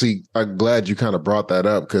I'm glad you kind of brought that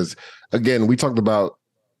up because, again, we talked about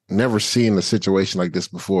never seeing a situation like this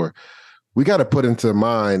before. We got to put into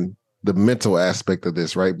mind the mental aspect of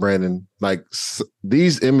this, right, Brandon? Like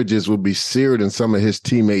these images will be seared in some of his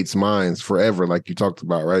teammates' minds forever, like you talked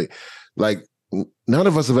about, right? Like none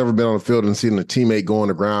of us have ever been on the field and seen a teammate go on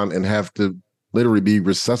the ground and have to literally be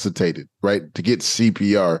resuscitated, right, to get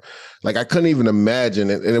CPR. Like I couldn't even imagine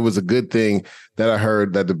it. And it was a good thing that I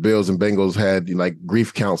heard that the Bills and Bengals had like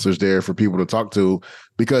grief counselors there for people to talk to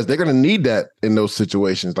because they're going to need that in those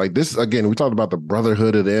situations. Like this, again, we talked about the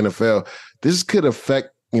brotherhood of the NFL. This could affect,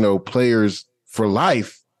 players for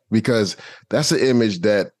life because that's an image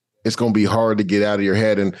that it's going to be hard to get out of your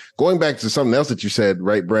head. And going back to something else that you said,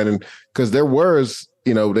 right, Brandon, because there was,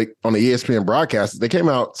 they on the ESPN broadcast, they came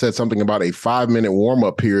out, said something about a 5-minute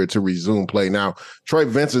warm-up period to resume play. Now, Troy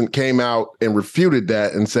Vincent came out and refuted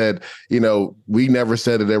that and said, we never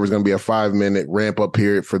said that there was going to be a 5-minute ramp-up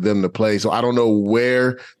period for them to play. So I don't know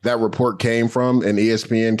where that report came from, and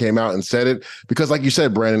ESPN came out and said it. Because like you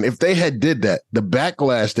said, Brandon, if they had did that, the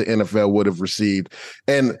backlash the NFL would have received.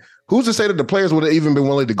 And who's to say that the players would have even been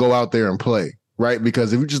willing to go out there and play, right?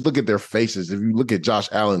 Because if you just look at their faces, if you look at Josh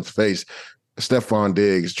Allen's face, Stephon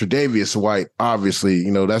Diggs, Tre'Davious White, obviously,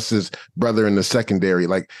 that's his brother in the secondary.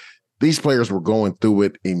 Like these players were going through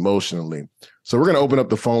it emotionally. So we're going to open up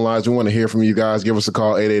the phone lines. We want to hear from you guys. Give us a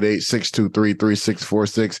call,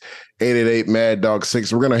 888-623-3646,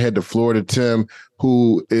 888-MAD-DOG6. We're going to head to Florida. Tim,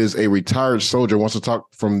 who is a retired soldier, wants to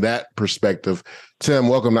talk from that perspective. Tim,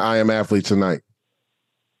 welcome to I Am Athlete tonight.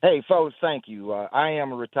 Hey, folks, thank you. I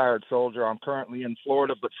am a retired soldier. I'm currently in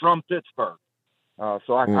Florida, but from Pittsburgh.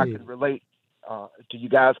 So I can relate to you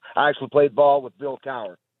guys. I actually played ball with Bill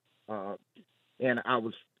Cowher. And I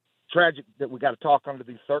was tragic that we got to talk under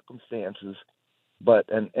these circumstances, but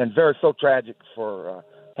and very so tragic for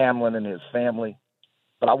Hamlin and his family.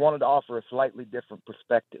 But I wanted to offer a slightly different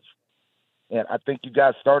perspective. And I think you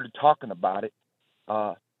guys started talking about it.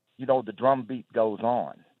 The drumbeat goes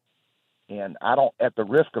on. And I don't, at the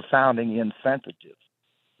risk of sounding insensitive,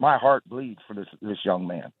 my heart bleeds for this young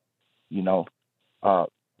man,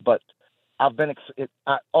 but I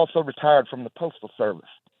also retired from the Postal Service,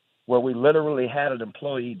 where we literally had an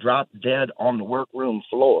employee drop dead on the workroom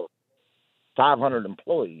floor, 500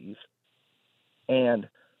 employees. And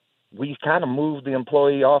we kind of moved the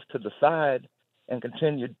employee off to the side and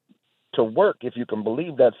continued to work, if you can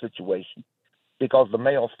believe that situation, because the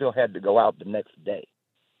mail still had to go out the next day.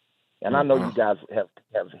 And I know you guys have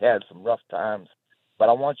had some rough times, but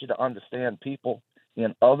I want you to understand people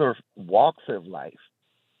in other walks of life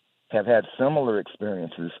have had similar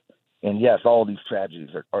experiences. And yes, all these tragedies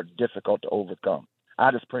are difficult to overcome. I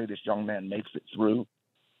just pray this young man makes it through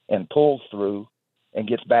and pulls through and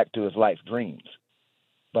gets back to his life dreams.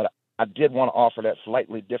 But I did want to offer that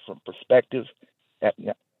slightly different perspective,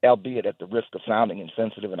 albeit at the risk of sounding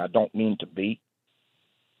insensitive, and I don't mean to be.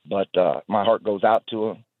 But my heart goes out to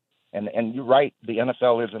him. And you're right, the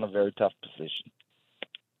NFL is in a very tough position.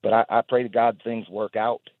 But I pray to God things work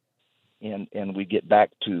out and we get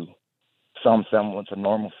back to some semblance of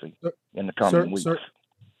normalcy in the coming weeks.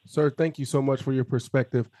 Sir, thank you so much for your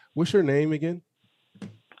perspective. What's your name again?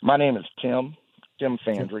 My name is Tim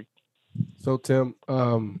Fandry. So Tim,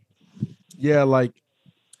 I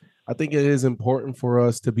think it is important for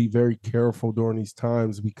us to be very careful during these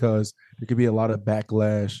times, because there could be a lot of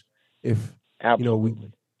backlash if we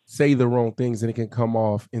say the wrong things and it can come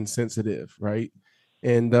off insensitive, right?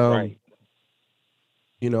 And so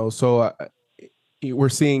we're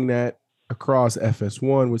seeing that across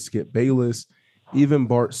FS1 with Skip Bayless, even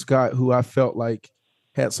Bart Scott, who I felt like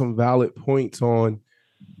had some valid points on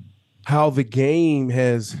how the game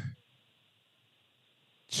has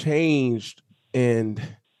changed and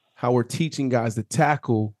how we're teaching guys to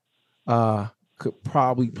tackle could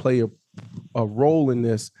probably play a role in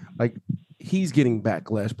this. Like, he's getting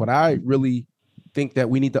backlash, but I really think that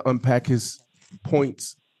we need to unpack his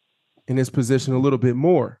points in his position a little bit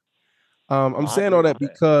more. I'm saying all that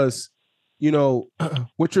because,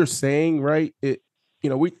 what you're saying, right?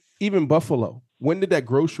 Even Buffalo, when did that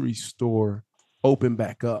grocery store open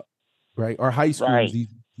back up, right? Our high schools, right. These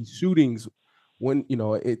shootings, when,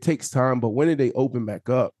 it takes time, but when did they open back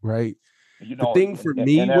up, right? The thing for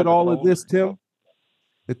me with all of this, Tim,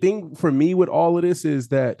 the thing for me with all of this is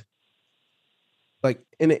that, like,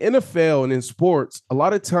 in the NFL and in sports, a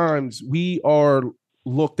lot of times we are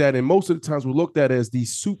looked at, and most of the times we're looked at as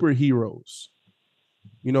these superheroes.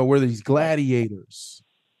 We're these gladiators.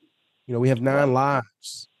 We have 9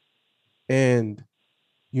 lives. And,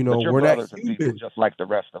 we're not human, just like the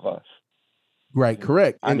rest of us. Right,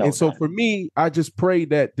 correct. And so for me, I just pray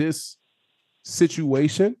that this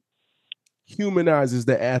situation humanizes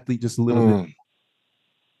the athlete just a little bit.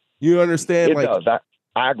 You understand? It does.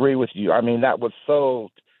 I agree with you. I mean, that was so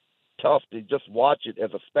tough to just watch it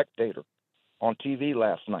as a spectator on TV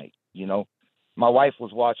last night. My wife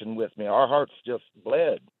was watching with me. Our hearts just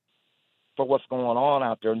bled for what's going on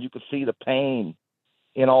out there. And you could see the pain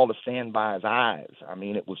in all the standby's eyes. I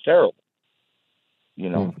mean, it was terrible.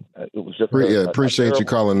 It was just appreciate you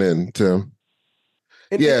calling in, Tim.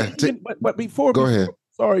 But before, go ahead.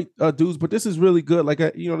 Sorry, dudes, but this is really good. Like,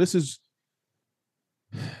 this is.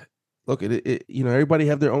 Look, everybody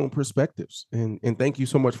have their own perspectives, and thank you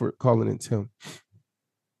so much for calling in, Tim.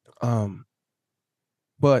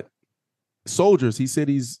 But soldiers, he said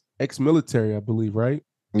he's ex-military, I believe, right?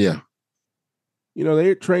 Yeah.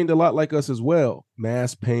 They're trained a lot like us as well.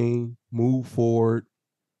 Mass pain, move forward,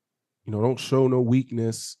 don't show no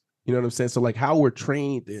weakness. You know what I'm saying? So, like, how we're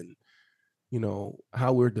trained and,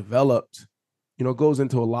 how we're developed, goes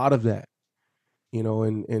into a lot of that,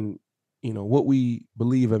 and what we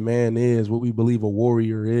believe a man is, what we believe a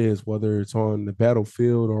warrior is, whether it's on the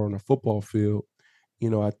battlefield or on a football field.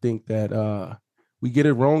 I think that we get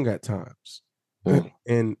it wrong at times.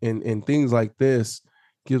 And things like this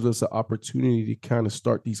gives us an opportunity to kind of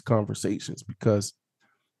start these conversations, because,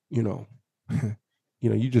 you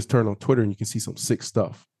just turn on Twitter and you can see some sick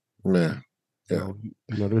stuff. Man.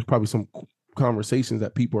 You know, there's probably some conversations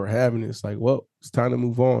that people are having. It's like, well, it's time to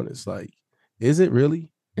move on. It's like, is it really?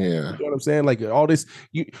 Yeah. You know what I'm saying? Like all this,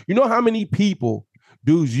 you know how many people,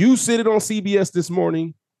 dudes, you said it on CBS this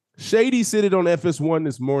morning. Shady said it on FS1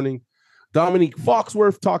 this morning. Dominique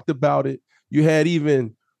Foxworth talked about it. You had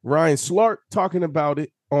even Ryan Slark talking about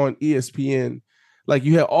it on ESPN. Like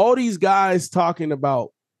you had all these guys talking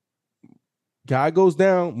about guy goes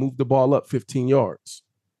down, move the ball up 15 yards.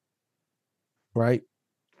 Right?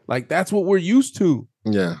 Like that's what we're used to.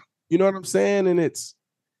 Yeah. You know what I'm saying? And it's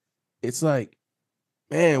like,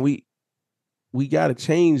 man, we got to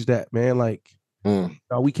change that, man. Like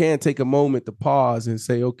we can't take a moment to pause and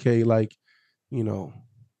say, okay, like, you know,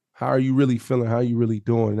 how are you really feeling? How are you really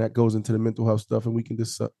doing? And that goes into the mental health stuff, and we can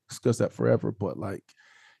discuss that forever. But like,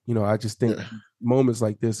 you know, I just think moments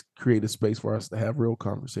like this create a space for us to have real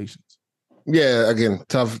conversations. Yeah, again,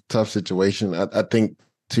 tough situation. I think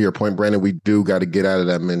to your point, Brandon, we do got to get out of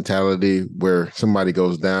that mentality where somebody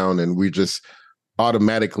goes down and we just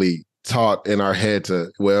automatically taught in our head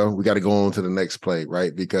to, well, we got to go on to the next play,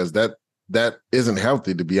 right? Because that isn't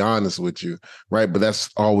healthy, to be honest with you, right? But that's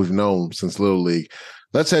all we've known since Little League.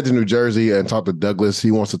 Let's head to New Jersey and talk to Douglas.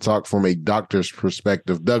 He wants to talk from a doctor's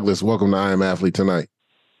perspective. Douglas, welcome to I Am Athlete tonight.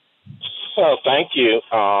 So thank you.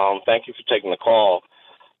 Thank you for taking the call.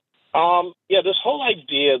 This whole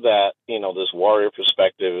idea that, you know, this warrior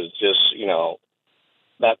perspective is just, you know,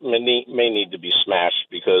 that may need to be smashed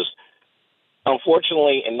because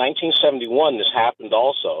unfortunately in 1971 this happened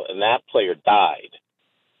also, and that player died.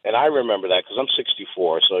 And I remember that because I'm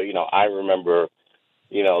 64. So, you know, I remember,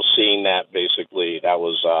 you know, seeing that basically. That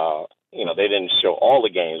was, you know, they didn't show all the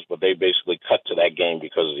games, but they basically cut to that game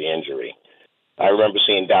because of the injury. I remember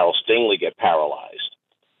seeing Darryl Stingley get paralyzed.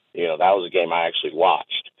 You know, that was a game I actually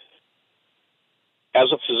watched. As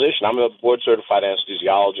a physician, I'm a board-certified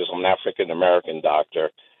anesthesiologist. I'm an African-American doctor.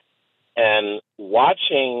 And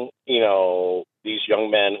watching, you know, these young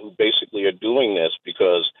men who basically are doing this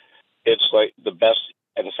because it's like the best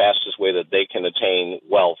and fastest way that they can attain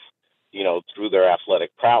wealth, you know, through their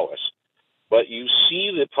athletic prowess. But you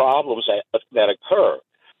see the problems that occur,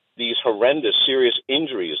 these horrendous, serious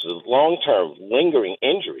injuries, the long-term, lingering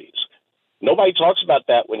injuries. Nobody talks about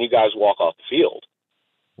that when you guys walk off the field.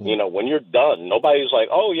 You know, when you're done, nobody's like,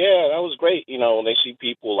 oh, yeah, that was great. You know, when they see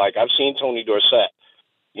people like I've seen Tony Dorsett,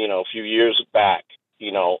 you know, a few years back,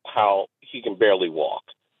 you know, how he can barely walk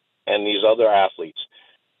and these other athletes.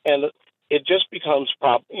 And it just becomes,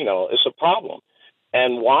 you know, it's a problem.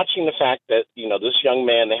 And watching the fact that, you know, this young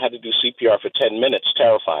man, they had to do CPR for 10 minutes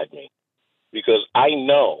terrified me because I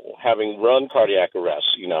know, having run cardiac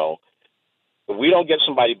arrest, you know, if we don't get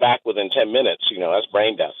somebody back within 10 minutes, you know, that's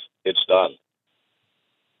brain death. It's done.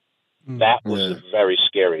 That was a very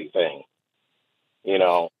scary thing, you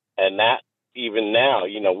know, and that even now,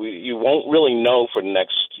 you know, you won't really know for the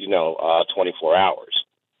next, you know, 24 hours,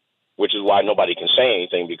 which is why nobody can say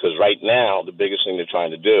anything because right now the biggest thing they're trying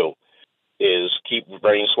to do is keep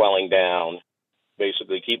brain swelling down,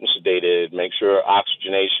 basically keep them sedated, make sure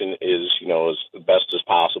oxygenation is, you know, as best as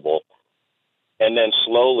possible, and then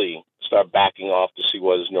slowly start backing off to see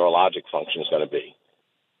what his neurologic function is going to be.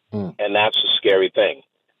 And that's a scary thing.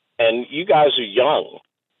 And you guys are young,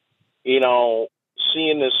 you know,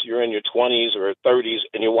 seeing this, you're in your 20s or 30s,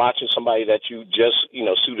 and you're watching somebody that you just, you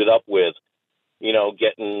know, suited up with, you know,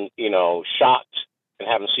 getting, you know, shot and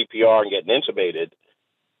having CPR and getting intubated.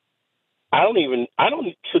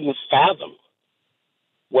 Couldn't fathom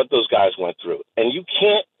what those guys went through. And you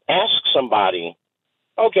can't ask somebody,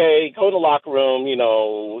 okay, go to the locker room, you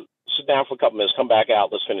know, sit down for a couple minutes, come back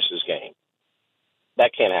out, let's finish this game.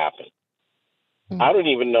 That can't happen. I don't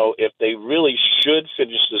even know if they really should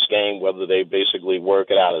finish this game, whether they basically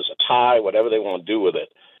work it out as a tie, whatever they want to do with it.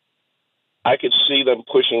 I could see them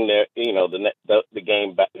pushing their, you know, the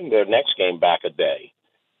game back, their next game back a day,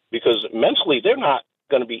 because mentally they're not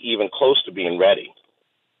going to be even close to being ready.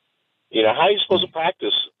 You know, how are you supposed to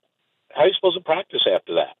practice? How are you supposed to practice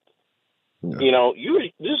after that? Yeah. You know,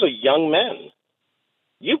 these are young men.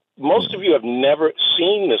 Most of you have never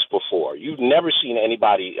seen this before. You've never seen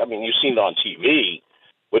anybody. I mean, you've seen it on TV,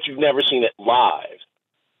 but you've never seen it live.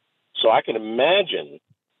 So I can imagine,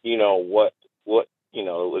 you know, what you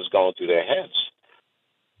know was going through their heads.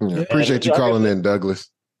 Yeah, appreciate you calling in,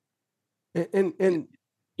 Douglas. And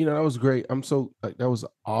you know, that was great. I'm so that was an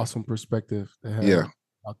awesome perspective to have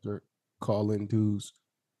Dr. call in dudes.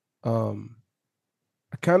 I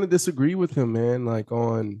kind of disagree with him, man, like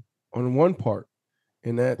on one part.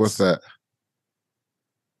 And that's what's that?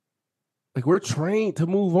 Like we're trained to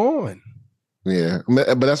move on. Yeah,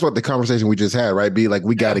 but that's what the conversation we just had, right? Be like,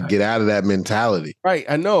 we got to get out of that mentality. Right,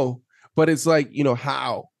 I know. But it's like,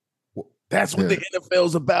 how? That's what the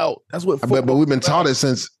NFL's about. That's what but we've been taught it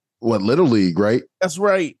since Little League, right? That's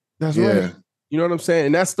right. That's right. You know what I'm saying?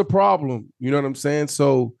 And that's the problem. You know what I'm saying?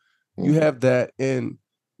 So you have that. And,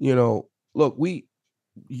 look,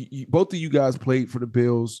 both of you guys played for the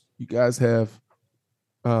Bills. You guys have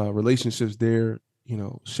relationships there.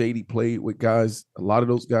 Shady played with guys. A lot of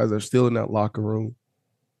those guys are still in that locker room.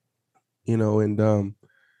 And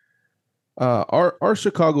our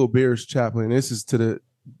Chicago Bears chaplain, this is to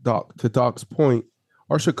Doc's point,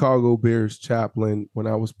 our Chicago Bears chaplain, when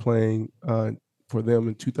I was playing for them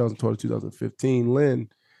in 2012 to 2015, Lynn,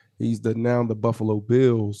 he's now the Buffalo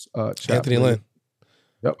Bills chaplain. Anthony Lynn.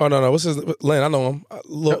 Yep. Oh, no. What's his Lynn? I know him.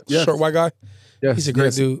 Short white guy. Yes. He's a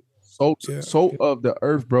great dude. Salt of the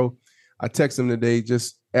earth, bro. I texted him today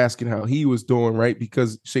just asking how he was doing, right?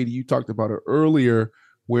 Because, Shady, you talked about it earlier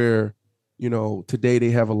where, today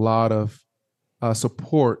they have a lot of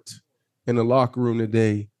support in the locker room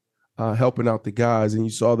today, helping out the guys. And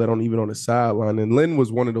you saw that even on the sideline. And Lynn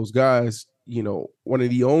was one of those guys, one of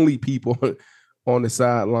the only people on the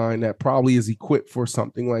sideline that probably is equipped for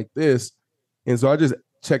something like this. And so I just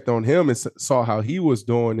checked on him and saw how he was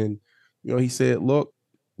doing. And, he said, look,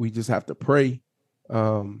 we just have to pray.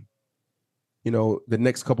 The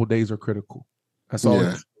next couple of days are critical. That's all.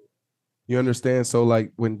 Yeah. You understand? So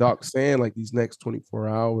like when Doc's saying like these next 24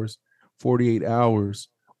 hours, 48 hours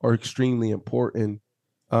are extremely important.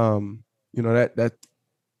 That's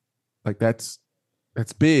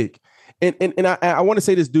big. And I want to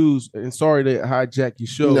say this, dudes, and sorry to hijack your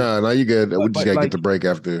show. No, you good. We just gotta get the break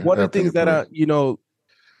after. One of the things that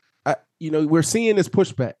we're seeing this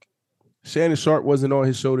pushback. Shannon Sharp wasn't on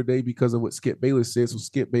his show today because of what Skip Bayless said. So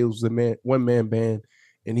Skip Bayless was a one-man band,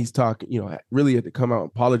 and he's talking, really had to come out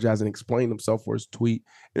and apologize and explain himself for his tweet.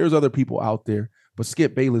 There's other people out there, but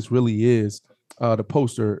Skip Bayless really is the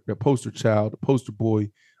poster child, the poster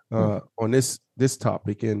boy on this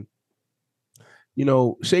topic. And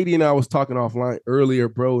Shady and I was talking offline earlier,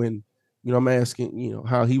 bro, and I'm asking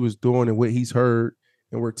how he was doing and what he's heard,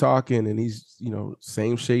 and we're talking, and he's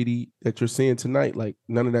same Shady that you're seeing tonight, like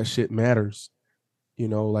none of that shit matters,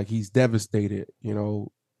 like he's devastated,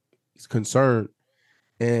 he's concerned.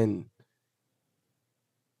 And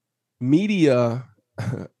media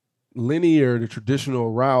linear, the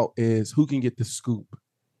traditional route is who can get the scoop,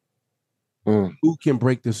 who can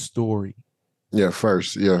break the story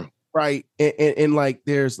first, right. And like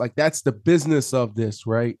there's like that's the business of this,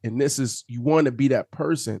 right? And this is, you want to be that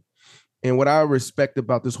person. And what I respect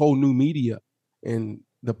about this whole new media and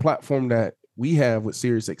the platform that we have with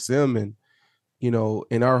SiriusXM and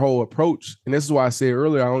and our whole approach, and this is why I said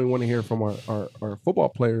earlier I only want to hear from our football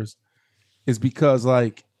players, is because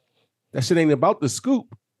like that shit ain't about the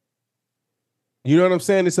scoop. You know what I'm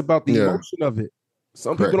saying? It's about the emotion of it.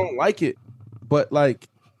 Some people don't like it, but like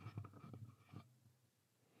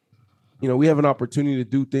we have an opportunity to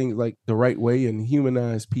do things like the right way and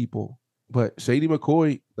humanize people. But Shady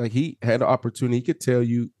McCoy, like he had the opportunity, he could tell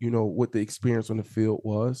you, what the experience on the field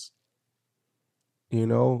was. He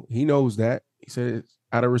knows that. He said it's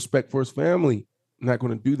out of respect for his family. I'm not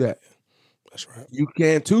going to do that. That's right. You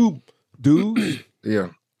can too, dude. Yeah.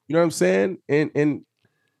 You know what I'm saying? And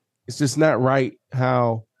it's just not right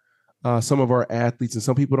how some of our athletes, and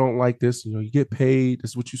some people don't like this, you get paid.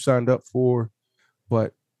 That's what you signed up for.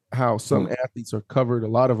 But how some athletes are covered, a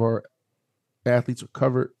lot of our athletes are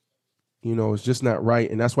covered, it's just not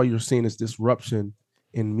right. And that's why you're seeing this disruption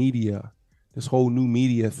in media, this whole new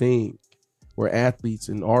media thing where athletes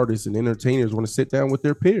and artists and entertainers want to sit down with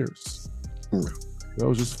their peers.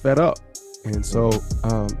 Just fed up. And so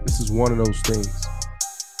this is one of those things.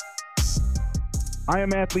 I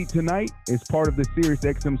Am Athlete Tonight is part of the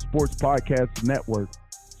SiriusXM Sports Podcast Network.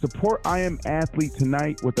 Support I Am Athlete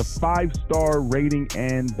Tonight with a 5-star rating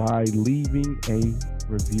and by leaving a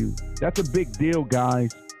review. That's a big deal,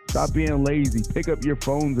 guys. Stop being lazy. Pick up your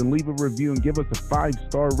phones and leave a review and give us a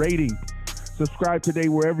 5-star rating. Subscribe today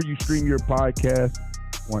wherever you stream your podcast.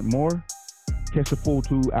 Want more? Catch the full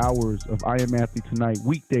 2 hours of I Am Athlete Tonight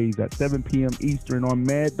weekdays at 7 p.m. Eastern on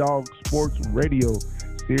Mad Dog Sports Radio,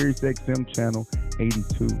 SiriusXM Channel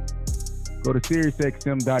 82. Go to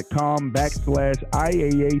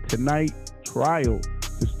SiriusXM.com/IAA Tonight trial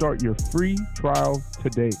to start your free trial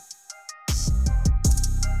today.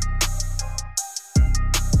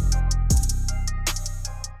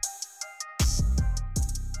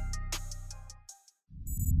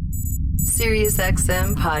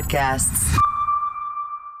 SiriusXM Podcasts.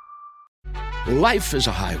 Life is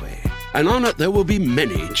a highway, and on it there will be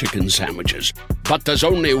many chicken sandwiches. But there's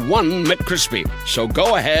only one McCrispy. So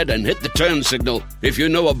go ahead and hit the turn signal if you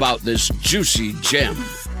know about this juicy gem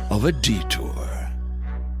of a detour.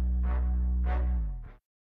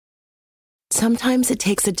 Sometimes it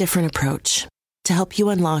takes a different approach to help you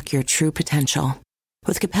unlock your true potential.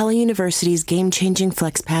 With Capella University's game-changing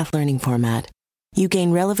FlexPath learning format, you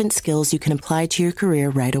gain relevant skills you can apply to your career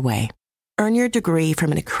right away. Earn your degree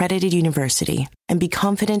from an accredited university and be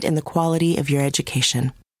confident in the quality of your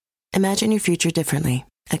education. Imagine your future differently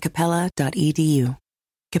at capella.edu.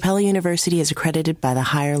 Capella University is accredited by the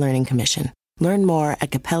Higher Learning Commission. Learn more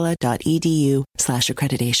at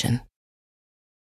capella.edu/accreditation.